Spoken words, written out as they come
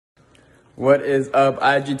What is up,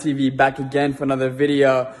 IGTV? Back again for another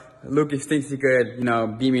video. Lucas thinks he could,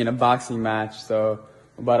 beat me in a boxing match, so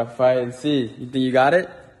I'm about to fight and see. You think you got it?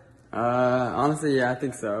 Honestly, yeah, I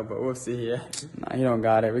think so, but we'll see here. Nah, he don't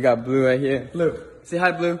got it. We got Blue right here. Blue, say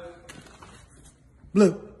hi, Blue.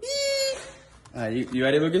 Blue. You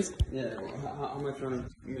ready, Lucas? Yeah. How much you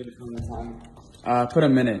need to film the time? Put a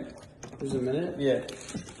minute. Just a minute? Yeah.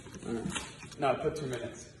 No, put 2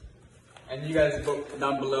 minutes. And you guys vote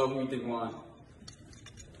down below who you think won.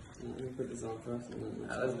 Let me put this on first.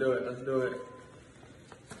 Let's do it. Let's do it.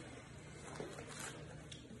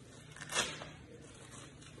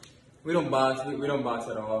 We don't box. We don't box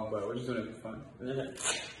at all, but we're just doing it for fun.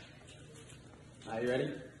 Are you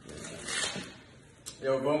ready?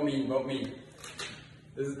 Yo, vote me. Vote me.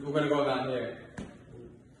 We're gonna go down here.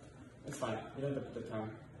 It's fine. You don't have to put the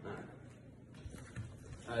time.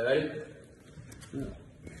 Alright, ready? Yeah.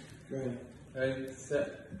 Ready. Ready, set.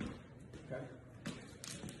 Okay.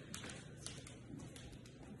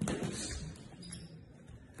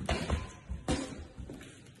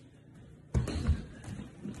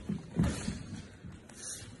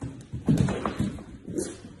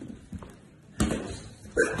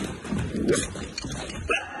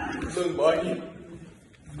 Little buggy.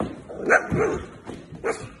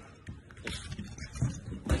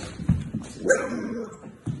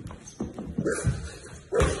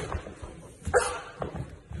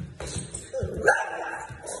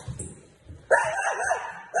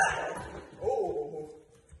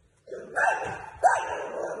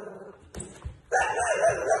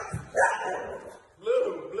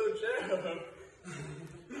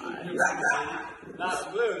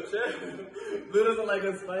 Not Blue, chill. Blue doesn't like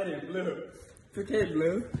us fighting. Blue. It's okay,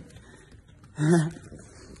 Blue.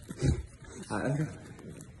 Alright, let's go.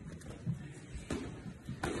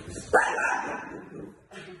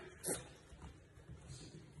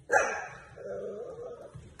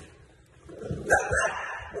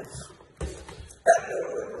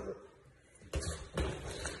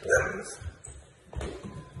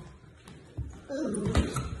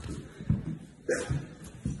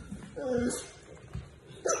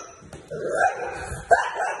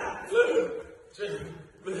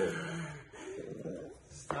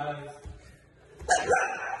 Stop.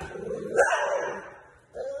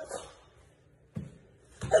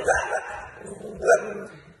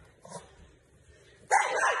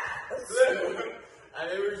 I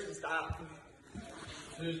think we should stop.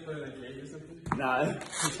 Should we just put it in a cage or something? Nah,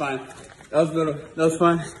 it's fine. That was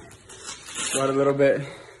fun. Got a little bit.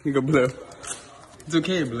 You go Blue. It's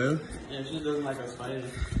okay, Blue. Yeah, she doesn't like us fighting.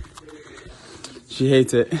 She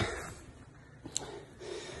hates it.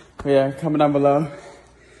 But yeah, comment down below.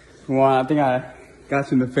 I think I got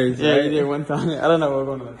you in the face. Yeah, right? You did one time. I don't know what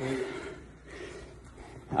we're going to the face.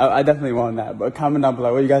 I definitely won that, but comment down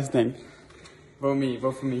below. What do you guys think? Vote me.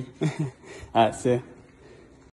 Vote for me. Alright, see ya.